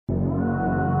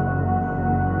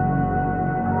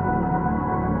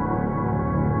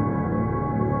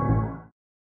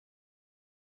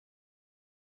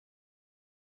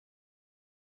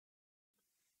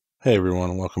Hey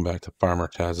everyone, welcome back to Farmer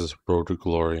Taz's Road to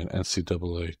Glory in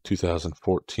NCAA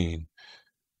 2014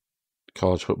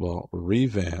 College Football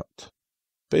Revamped.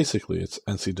 Basically, it's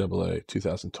NCAA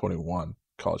 2021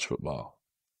 College Football.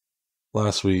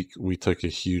 Last week, we took a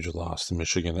huge loss to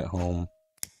Michigan at home.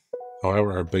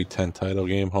 However, our Big Ten title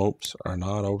game hopes are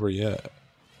not over yet.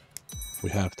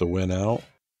 We have to win out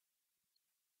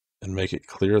and make it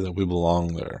clear that we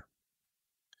belong there.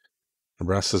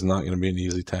 Nebraska is not going to be an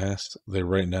easy task.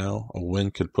 Right now, a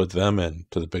win could put them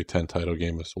into the Big Ten title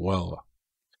game as well.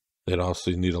 They'd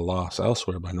also need a loss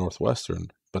elsewhere by Northwestern,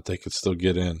 but they could still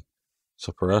get in.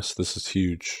 So for us, this is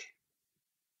huge.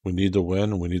 We need to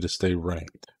win. We need to stay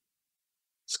ranked.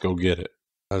 Let's go get it.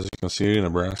 As you can see,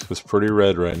 Nebraska's pretty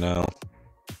red right now.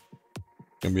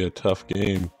 Gonna be a tough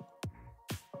game.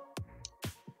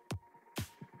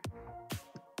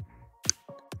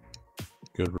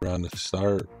 Good run to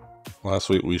start. Last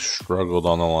week we struggled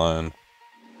on the line.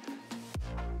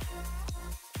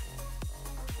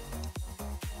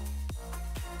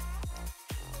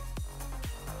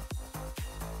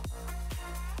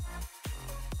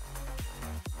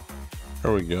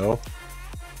 There we go.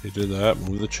 He did that.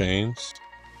 Move the chains.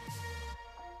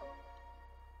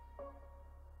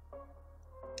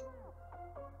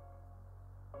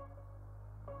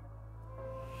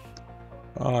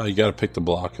 Oh, you gotta pick the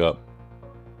block up.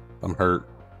 I'm hurt.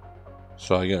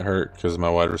 So I get hurt because my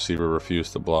wide receiver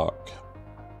refused to block.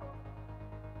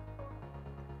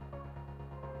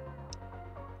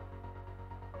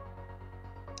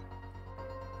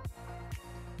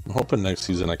 I'm hoping next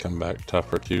season I come back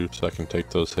tougher too, so I can take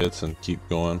those hits and keep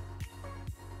going.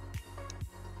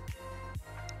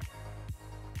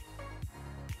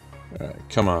 Alright,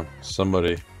 come on,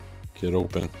 somebody get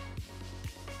open.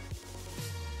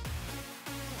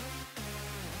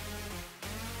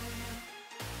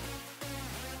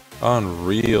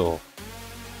 Unreal.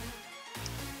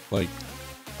 Like,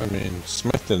 I mean,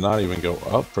 Smith did not even go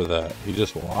up for that. He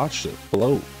just watched it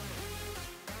float.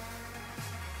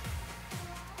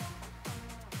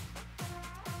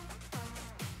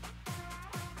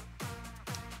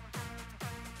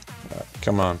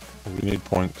 Come on, we need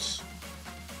points.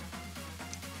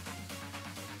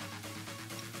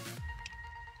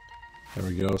 There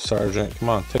we go, Sergeant. Come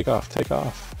on, take off, take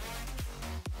off.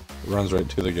 Runs right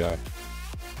to the guy.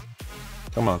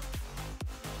 Come on.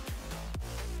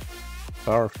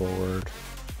 Power forward.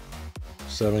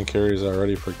 7 carries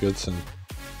already for Goodson.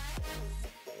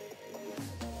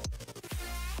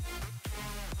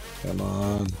 Come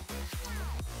on.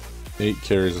 8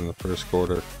 carries in the first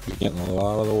quarter. He's getting a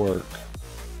lot of the work.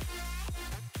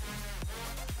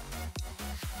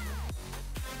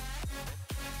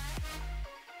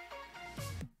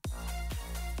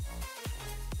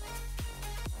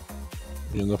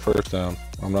 Getting the first down.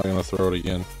 I'm not going to throw it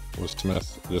again with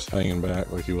Smith just hanging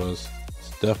back like he was.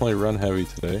 It's definitely run heavy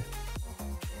today.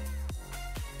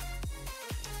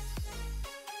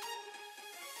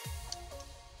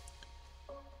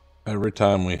 Every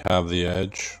time we have the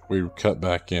edge, we cut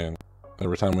back in.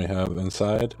 Every time we have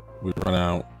inside, we run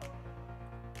out.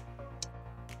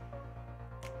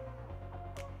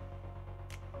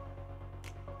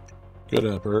 Good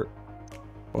effort.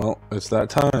 Well, it's that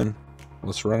time.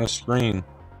 Let's run a screen.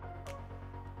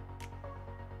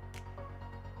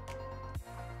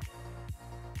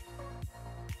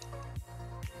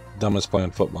 Dumbest play in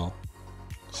football.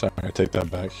 Sorry, I take that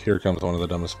back. Here comes one of the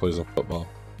dumbest plays in football.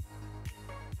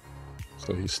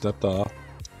 So he stepped off.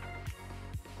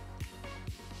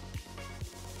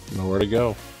 Nowhere to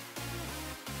go.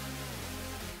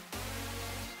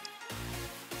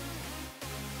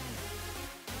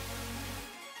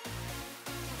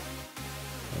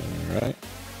 Alright.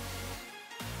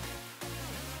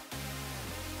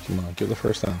 Come on, get the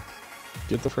first down.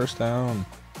 Get the first down.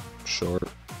 Short.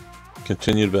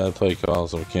 Continued bad play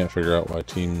calls, and we can't figure out why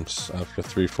teams, after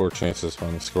 3-4 chances,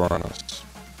 finally score on us.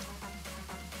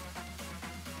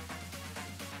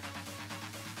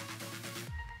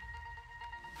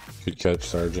 Good catch,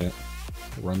 Sergeant.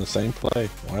 Run the same play.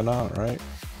 Why not, right?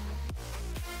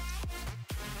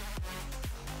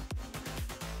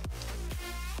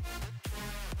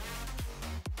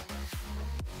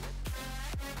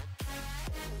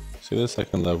 See, this I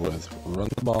can live with. Run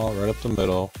the ball right up the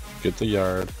middle, get the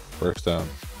yard, first down.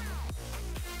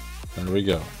 There we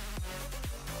go.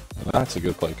 And that's a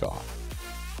good play call.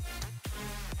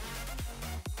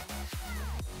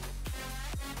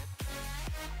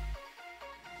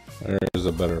 There's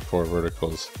a better 4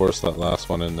 verticals. Force that last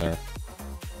one in there.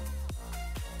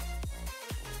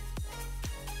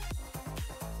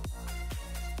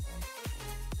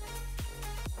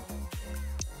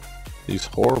 These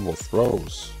horrible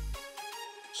throws.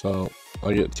 So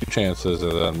I get 2 chances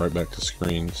and then right back to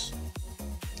screens.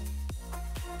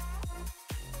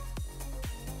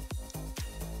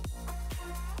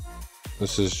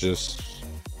 This is just,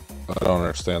 I don't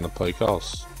understand the play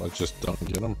calls. I just don't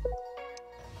get them.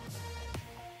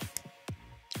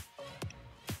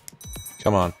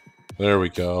 Come on. There we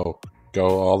go.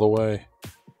 Go all the way.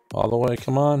 All the way,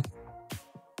 come on.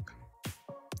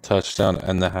 Touchdown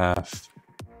and the half.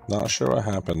 Not sure what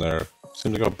happened there.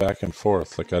 Seemed to go back and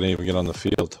forth, like I didn't even get on the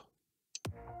field.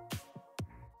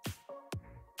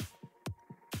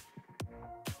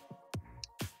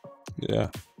 Yeah,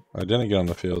 I didn't get on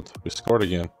the field. We scored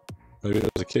again. Maybe it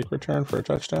was a kick return for a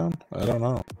touchdown? I don't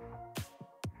know.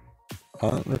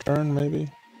 Punt return, maybe?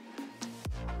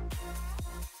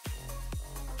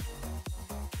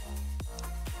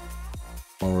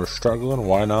 When we're struggling,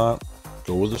 why not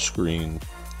go with a screen?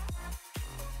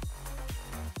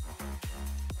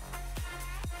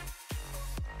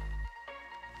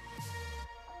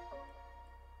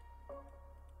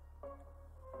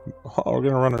 Oh, we're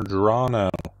gonna run a draw now.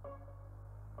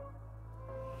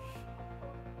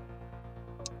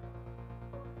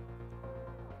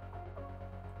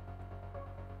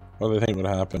 What do they think would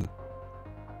happen?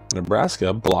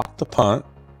 Nebraska blocked the punt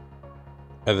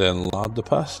and then lobbed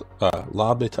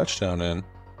a touchdown in.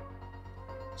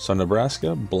 So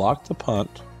Nebraska blocked the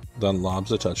punt, then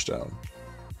lobs a touchdown.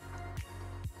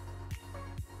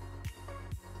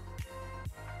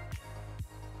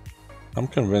 I'm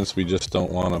convinced we just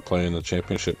don't want to play in the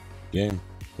championship game.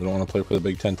 We don't want to play for the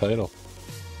Big 10 title.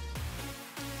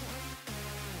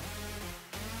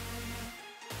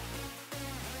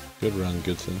 Good run,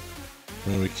 Goodson. I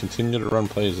mean, we continue to run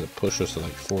plays that push us to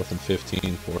like 4th and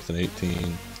 15, 4th and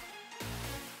 18.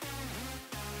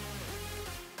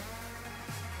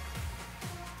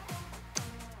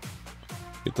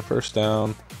 Get the first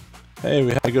down. Hey,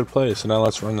 we had a good play, so now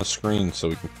let's run the screen so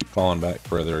we can keep falling back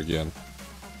further again.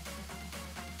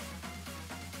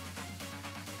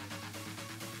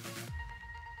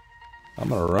 I'm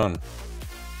gonna run.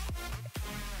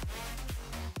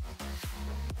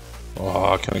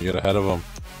 Oh, can I get ahead of him?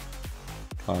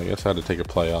 Oh, I guess I had to take a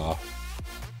play off.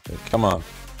 Okay, come on.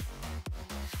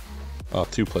 Oh,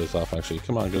 2 plays off, actually.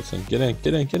 Come on, Goodson. Get in,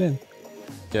 get in, get in.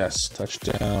 Yes,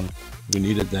 touchdown. We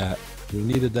needed that. We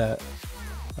needed that.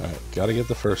 Alright, gotta get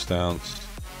the first downs.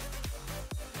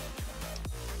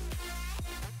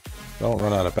 Don't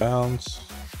run out of bounds.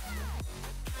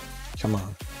 Come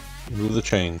on. Move the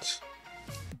chains.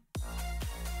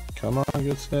 Come on,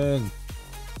 Goodson.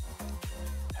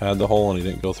 Had the hole and he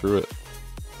didn't go through it.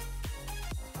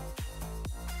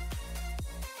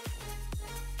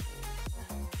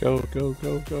 Go, go,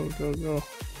 go, go, go, go.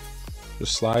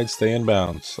 Just slide, stay in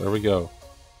bounds. There we go.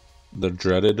 The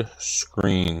dreaded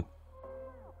screen.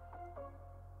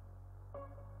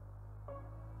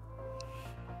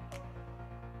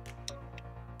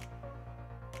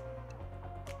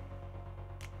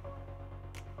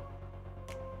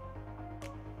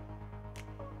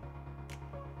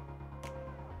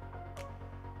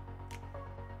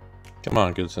 Come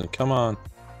on, Goodson. Come on.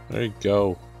 There you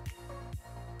go.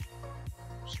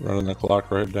 Just running the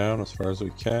clock right down as far as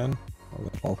we can. And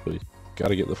then hopefully, got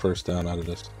to get the first down out of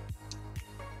this.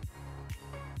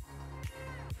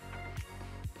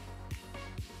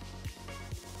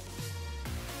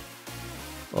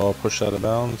 Oh, push out of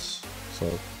bounds. So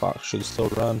Fox should still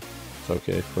run. It's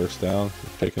okay. First down.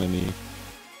 We're taking a knee.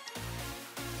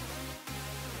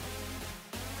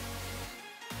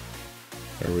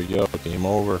 There we go. Game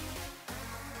over.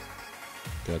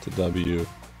 Got the W.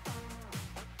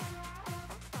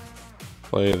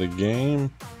 Play of the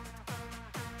game.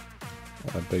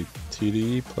 A big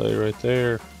TD play right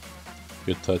there.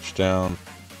 Good touchdown.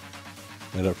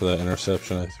 Made up for that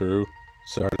interception I threw.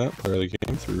 Sargent, player of the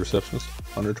game, 3 receptions,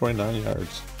 129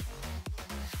 yards.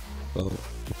 So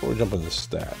before we jump into the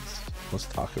stats, let's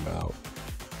talk about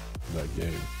that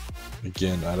game.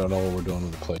 Again, I don't know what we're doing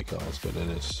with the play calls, but it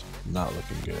is not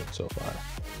looking good so far.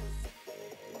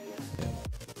 And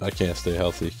I can't stay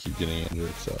healthy, keep getting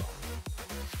injured, so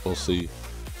we'll see.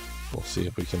 We'll see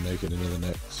if we can make it into the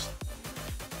next.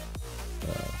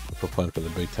 If we're playing for the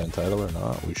Big 10 title or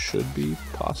not. We should be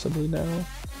possibly now.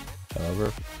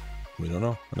 However, we don't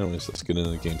know. Anyways, let's get into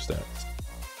the game stats.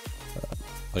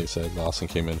 Like I said, Lawson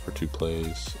came in for 2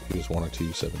 plays. He was 1 or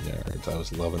 2, 7 yards. I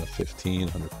was 11 of 15,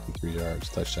 153 yards,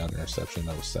 touchdown, interception.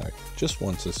 I was sacked just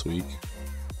once this week.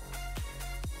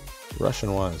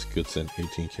 Rushing wise, Goodson,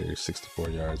 18 carries, 64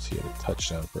 yards. He had a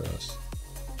touchdown for us.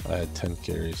 I had 10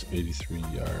 carries, 83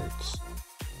 yards.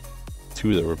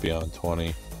 2 that were beyond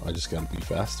 20. I just got to be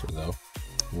faster though.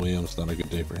 Williams, not a good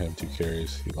day for him. 2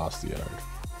 carries, he lost the yard.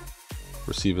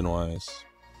 Receiving wise,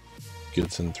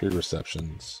 Goodson 3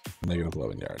 receptions,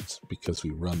 -11 yards, because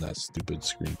we run that stupid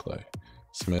screenplay.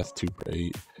 Smith 2 for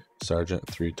 8, Sargent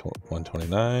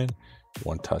 129,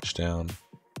 1 touchdown.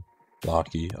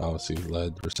 Lockey obviously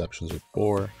led receptions with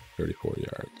 4, 34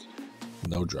 yards,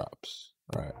 no drops.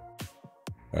 All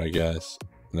right, guys.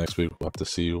 Next week we'll have to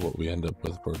see what we end up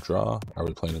with for a draw. Are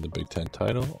we playing in the Big 10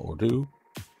 title, or do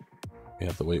we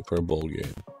have to wait for a bowl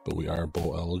game? But we are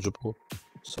bowl eligible,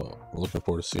 so we're looking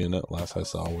forward to seeing it. Last I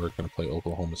saw, we're going to play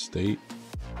Oklahoma State.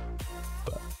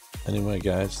 But anyway,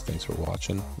 guys, thanks for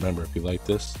watching. Remember, if you like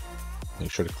this, make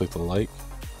sure to click the like.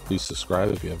 Please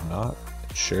subscribe if you have not.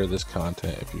 And share this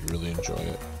content if you really enjoy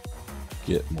it.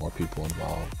 Get more people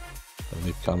involved. And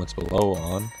leave comments below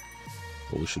on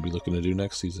what we should be looking to do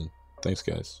next season. Thanks,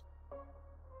 guys.